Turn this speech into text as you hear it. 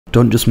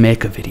Don't just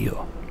make a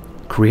video,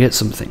 create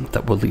something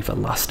that will leave a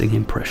lasting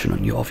impression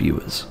on your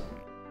viewers.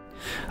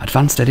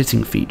 Advanced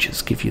editing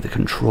features give you the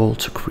control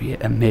to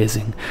create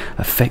amazing,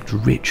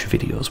 effect-rich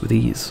videos with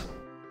ease.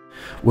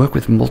 Work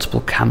with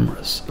multiple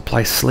cameras,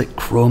 apply slick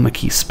chroma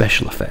key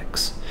special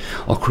effects,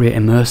 or create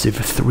immersive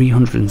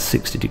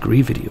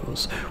 360-degree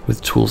videos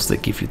with tools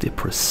that give you the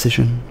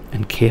precision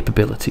and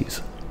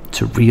capabilities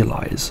to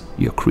realize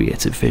your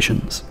creative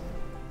visions.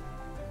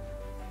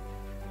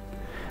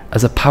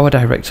 As a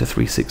PowerDirector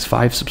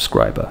 365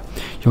 subscriber,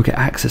 you'll get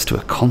access to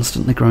a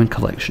constantly growing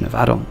collection of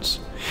add-ons,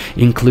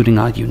 including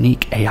our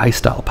unique AI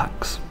style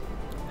packs.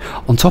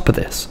 On top of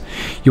this,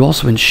 you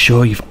also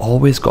ensure you've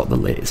always got the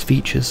latest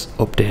features,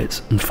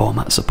 updates, and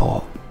format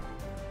support.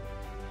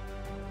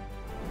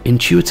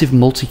 Intuitive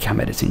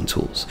multicam editing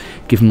tools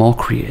give more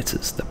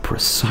creators the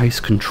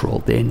precise control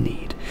they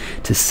need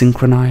to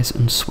synchronize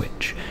and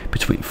switch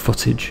between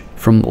footage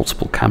from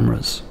multiple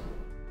cameras.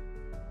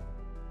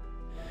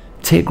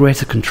 Take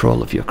greater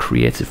control of your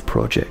creative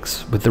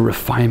projects with the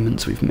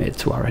refinements we've made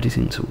to our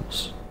editing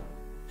tools.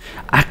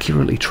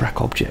 Accurately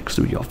track objects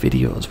through your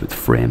videos with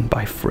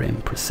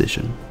frame-by-frame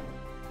precision.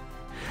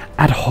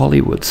 Add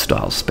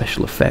Hollywood-style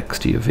special effects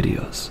to your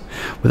videos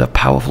with a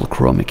powerful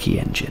chroma key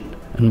engine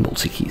and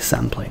multi-key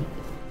sampling.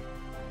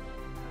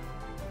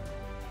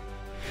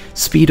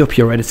 Speed up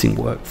your editing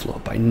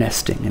workflow by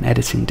nesting and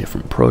editing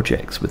different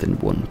projects within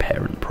one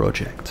parent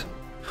project,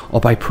 or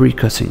by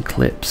pre-cutting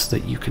clips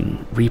that you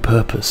can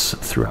repurpose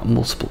throughout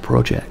multiple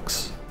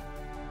projects.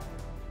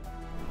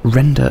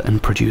 Render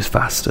and produce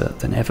faster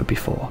than ever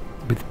before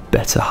with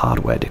better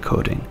hardware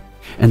decoding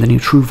and the new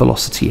True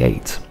Velocity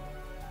 8.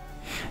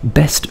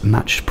 Best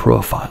Matched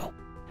Profile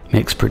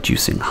makes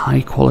producing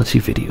high-quality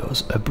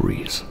videos a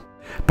breeze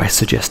by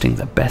suggesting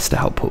the best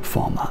output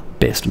format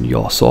based on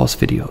your source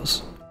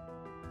videos.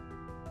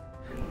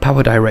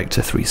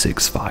 PowerDirector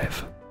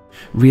 365.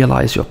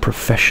 Realize your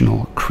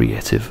professional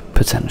creative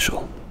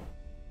potential.